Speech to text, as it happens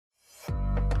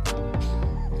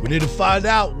We need to find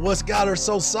out what's got her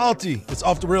so salty. It's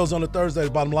Off the Rails on a Thursday,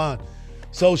 bottom line.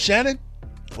 So, Shannon,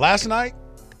 last night,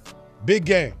 big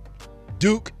game.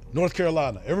 Duke, North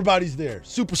Carolina. Everybody's there.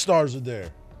 Superstars are there.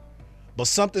 But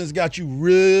something's got you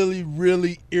really,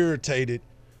 really irritated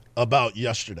about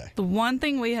yesterday. The one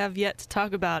thing we have yet to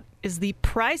talk about is the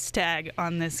price tag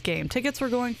on this game. Tickets were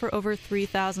going for over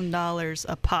 $3,000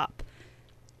 a pop.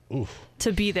 Oof.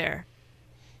 To be there.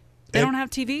 They don't have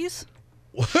TVs?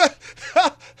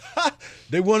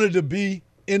 They wanted to be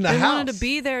in the house. They wanted to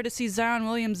be there to see Zion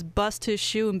Williams bust his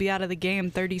shoe and be out of the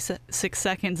game 36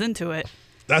 seconds into it.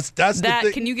 That's the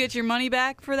thing. Can you get your money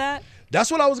back for that?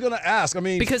 That's what I was going to ask. I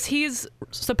mean, because he's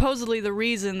supposedly the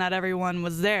reason that everyone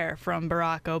was there, from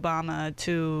Barack Obama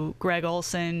to Greg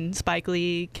Olson, Spike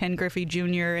Lee, Ken Griffey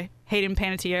Jr., Hayden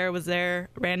Panettiere was there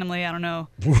randomly. I don't know.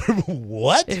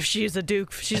 What? If she's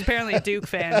apparently a Duke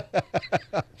fan.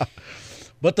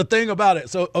 But the thing about it,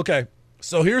 so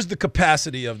here's the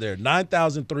capacity of there.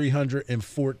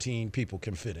 9,314 people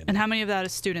can fit in. And how many of that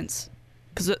is students?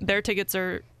 Because their tickets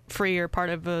are free or part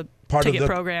of a ticket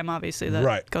program, obviously,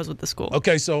 that goes with the school.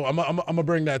 Okay, so I'm going to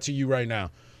bring that to you right now.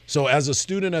 So as a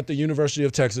student at the University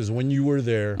of Texas, when you were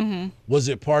there, was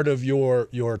it part of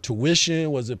your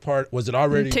tuition? Was it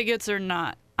already? Tickets or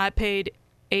not. I paid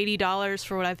 $80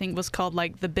 for what I think was called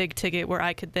like the big ticket, where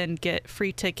I could then get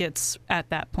free tickets at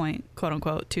that point, quote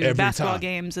unquote, to every basketball time.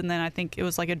 Games. And then I think it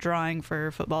was like a drawing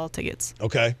for football tickets.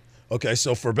 Okay,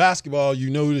 so for basketball, you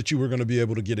know that you were going to be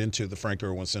able to get into the Frank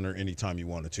Irwin Center anytime you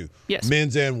wanted to. Yes.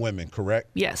 Men's and women, correct?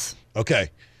 Yes. Okay,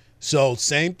 so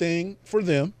same thing for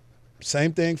them.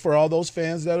 Same thing for all those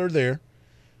fans that are there.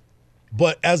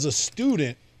 But as a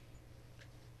student,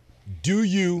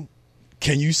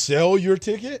 can you sell your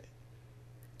ticket?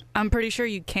 I'm pretty sure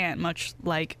you can't, much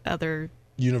like other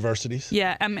universities.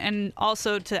 Yeah, and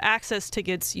also to access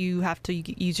tickets, you have to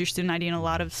use your student ID, and a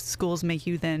lot of schools make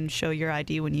you then show your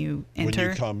ID when you enter. When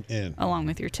you come in. Along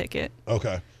with your ticket.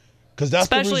 Okay. Because that's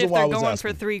especially the reason why I was if they're going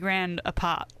asking. for $3,000 a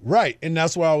pop. Right, and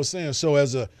that's what I was saying. So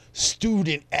as a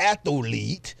student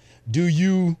athlete, do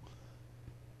your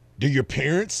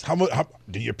parents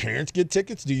do your parents get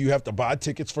tickets? Do you have to buy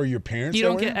tickets for your parents? You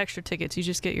don't get extra tickets. You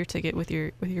just get your ticket with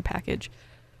your package.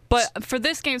 But for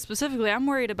this game specifically, I'm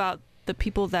worried about the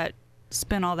people that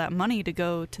spend all that money to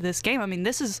go to this game. I mean,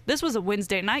 this was a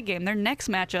Wednesday night game. Their next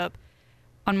matchup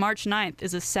on March 9th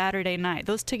is a Saturday night.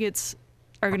 Those tickets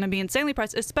are going to be insanely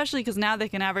priced, especially because now they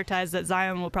can advertise that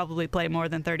Zion will probably play more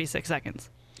than 36 seconds.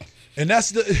 And that's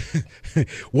the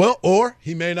or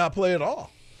he may not play at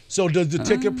all. So does the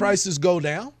ticket prices go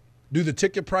down? Do the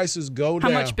ticket prices go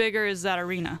down? How much bigger is that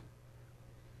arena?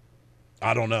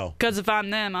 I don't know. Because if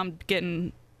I'm them, I'm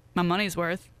getting my money's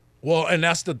worth. Well, and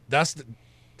that's the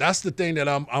thing that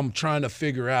I'm trying to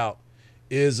figure out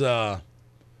is how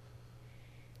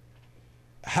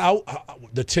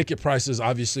the ticket prices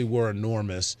obviously were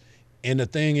enormous, and the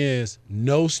thing is,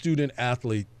 no student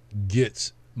athlete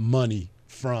gets money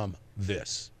from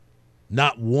this.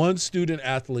 Not one student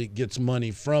athlete gets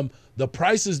money from the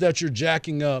prices that you're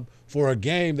jacking up for a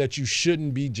game that you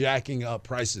shouldn't be jacking up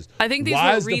prices. I think these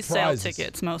were resale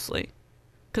tickets mostly,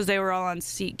 because they were all on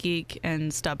SeatGeek and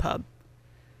StubHub.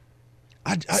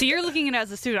 So you're looking at it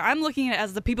as a student. I'm looking at it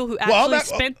as the people who actually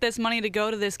spent this money to go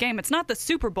to this game. It's not the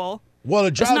Super Bowl. Well,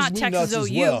 it drives me nuts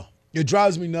as well. It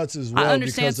drives me nuts as well. I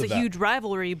understand because it's a huge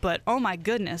rivalry, but oh my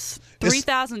goodness,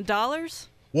 $3,000.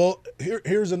 Well,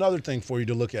 here's another thing for you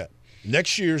to look at.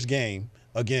 Next year's game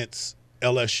against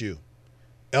LSU.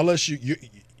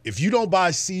 If you don't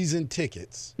buy season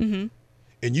tickets and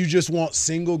you just want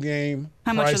single game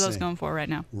how pricing, much are those going for right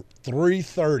now?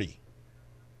 $330.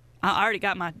 I already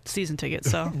got my season ticket,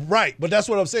 so. Right, but that's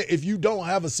what I'm saying. If you don't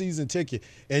have a season ticket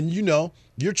and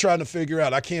you're trying to figure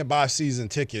out, I can't buy season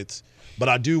tickets, but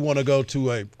I do want to go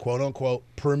to a quote-unquote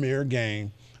premier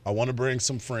game. I want to bring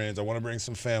some friends. I want to bring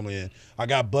some family in. I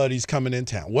got buddies coming in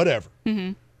town, whatever.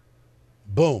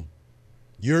 Boom.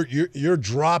 You're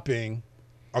dropping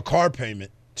a car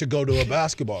payment to go to a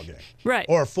basketball game. Right.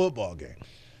 Or a football game.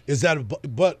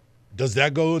 But does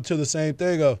that go to the same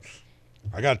thing of,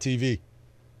 I got a TV.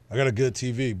 I got a good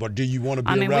TV, but do you want to be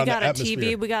around the atmosphere? We got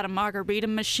a TV, we got a margarita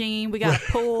machine, we got a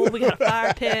pool, we got a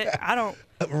fire pit.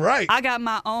 Right. I got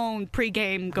my own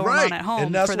pregame going on at home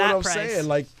and that's for what that I'm price. saying.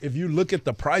 Like, if you look at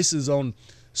the prices on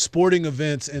sporting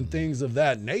events and things of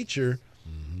that nature,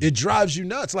 it drives you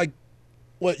nuts. Like,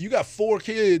 what, you got 4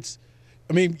 kids.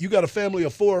 I mean, you got a family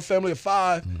of 4, a family of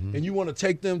 5, and you want to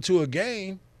take them to a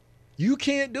game, you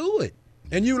can't do it.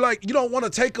 And you don't want to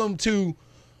take them to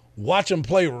watch them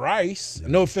play Rice.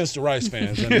 No offense to Rice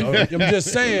fans. I'm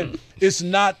just saying it's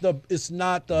not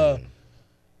the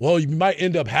Well, you might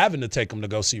end up having to take them to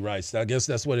go see Rice. I guess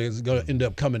that's what it's going to end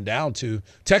up coming down to.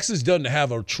 Texas doesn't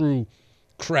have a true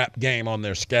crap game on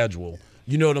their schedule.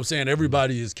 You know what I'm saying?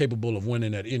 Everybody is capable of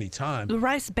winning at any time. The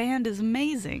Rice band is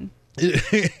amazing.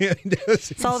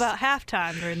 It's all about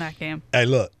halftime during that game. Hey,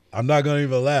 look, I'm not going to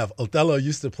even laugh. Othello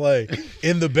used to play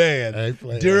in the band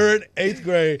during 8th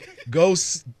grade. Go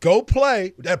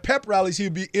play. At pep rallies,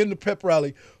 he'd be in the pep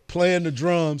rally playing the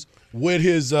drums with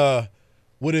his jersey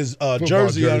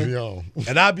on.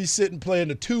 And I'd be sitting playing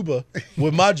the tuba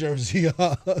with my jersey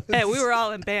on. Hey, we were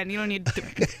all in band. We don't need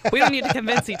to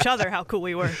convince each other how cool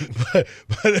we were.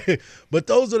 But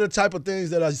those are the type of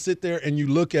things that I sit there and you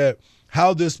look at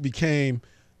how this became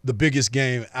the biggest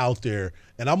game out there.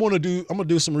 And I'm gonna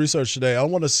do some research today. I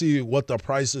want to see what the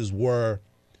prices were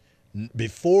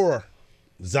before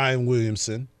Zion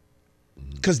Williamson.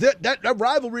 Because that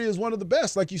rivalry is one of the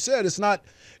best. Like you said, it's not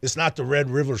the Red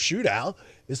River Shootout.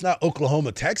 It's not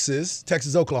Oklahoma, Texas,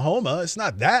 Oklahoma. It's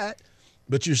not that.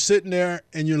 But you're sitting there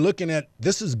and you're looking at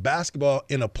this is basketball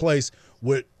in a place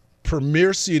with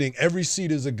premier seating. Every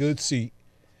seat is a good seat.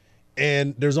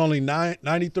 And there's only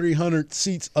 9,300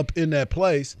 seats up in that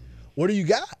place. What do you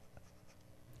got?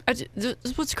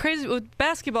 What's crazy with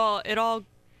basketball, it all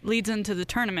leads into the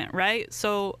tournament, right?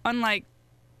 So unlike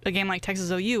a game like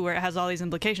Texas OU, where it has all these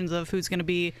implications of who's going to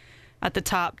be at the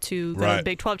top to go to the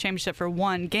Big 12 championship for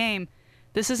one game,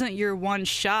 this isn't your one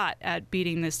shot at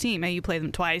beating this team. You play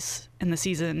them twice in the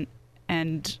season,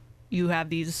 and you have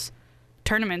these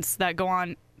tournaments that go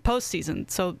on postseason.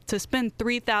 So to spend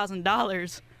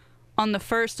 $3,000 on the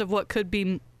first of what could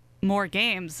be more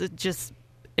games,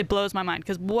 it blows my mind.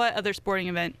 Because what other sporting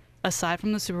event, aside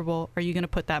from the Super Bowl, are you going to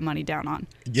put that money down on?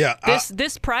 Yeah,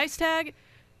 this price tag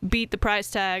beat the price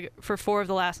tag for 4 of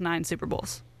the last 9 Super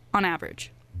Bowls on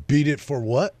average. Beat it for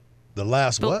what? The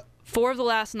last what? 4 of the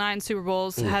last 9 Super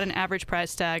Bowls had an average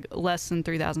price tag less than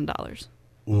 $3,000.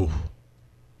 Ooh.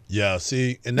 Yeah,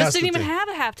 see, and that's this didn't even have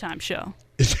a halftime show.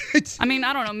 I mean,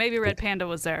 I don't know. Maybe Red Panda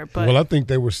was there, but well, I think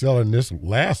they were selling this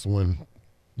last one.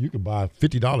 You could buy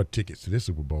 $50 tickets to this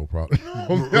Super Bowl, probably.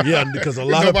 Yeah, because a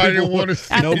lot of people didn't want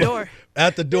to at the door.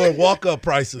 At the door, walk-up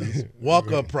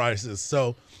prices.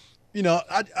 So, you know,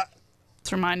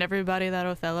 let's remind everybody that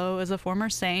Othello is a former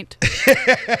Saint.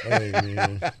 Hey,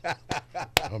 man.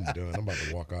 I'm done. I'm about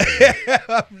to walk out of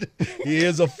here. He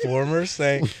is a former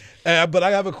Saint. But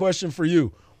I have a question for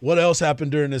you. What else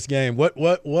happened during this game?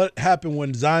 What happened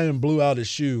when Zion blew out his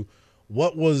shoe?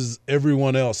 What was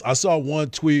everyone else? I saw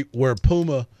one tweet where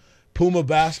Puma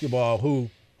Basketball, who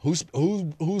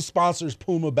sponsors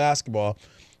Puma Basketball,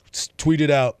 tweeted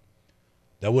out,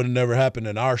 that would have never happened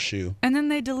in our shoe. And then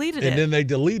they deleted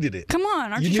it. Come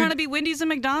on. Aren't you trying to be Wendy's and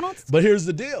McDonald's? But here's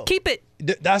the deal. Keep it.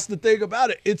 That's the thing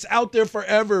about it. It's out there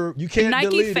forever. You can't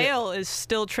delete it. Nike fail is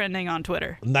still trending on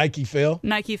Twitter. Nike fail?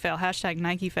 Nike fail. #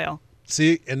 Nike fail.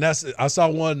 See, and I saw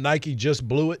one, Nike just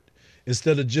blew it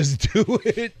instead of just do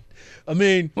it. I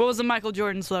mean. What was the Michael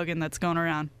Jordan slogan that's going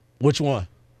around? Which one?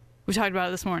 We talked about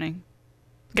it this morning.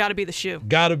 Got to be the shoe.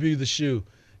 Got to be the shoe.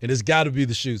 And it's got to be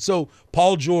the shoe. So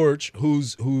Paul George,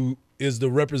 who is the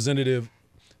representative,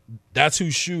 that's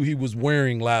whose shoe he was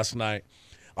wearing last night.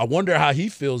 I wonder how he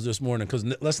feels this morning because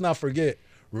let's not forget,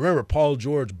 remember Paul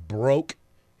George broke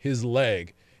his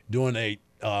leg doing a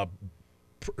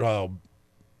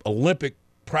Olympic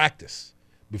practice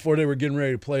before they were getting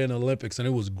ready to play in the Olympics, and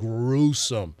it was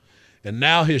gruesome. And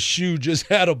now his shoe just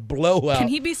had a blowout. Can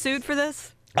he be sued for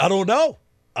this? I don't know.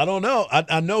 I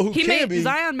know who can be.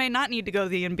 Zion may not need to go to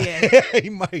the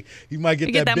NBA. he might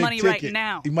get that big money ticket. right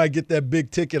now. He might get that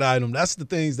big ticket item. That's the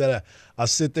things that I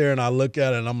sit there and I look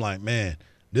at it and I'm like, man,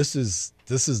 this is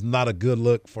not a good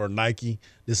look for Nike.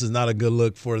 This is not a good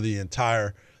look for the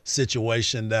entire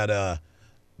situation that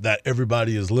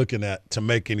everybody is looking at to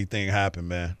make anything happen,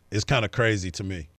 man. It's kind of crazy to me.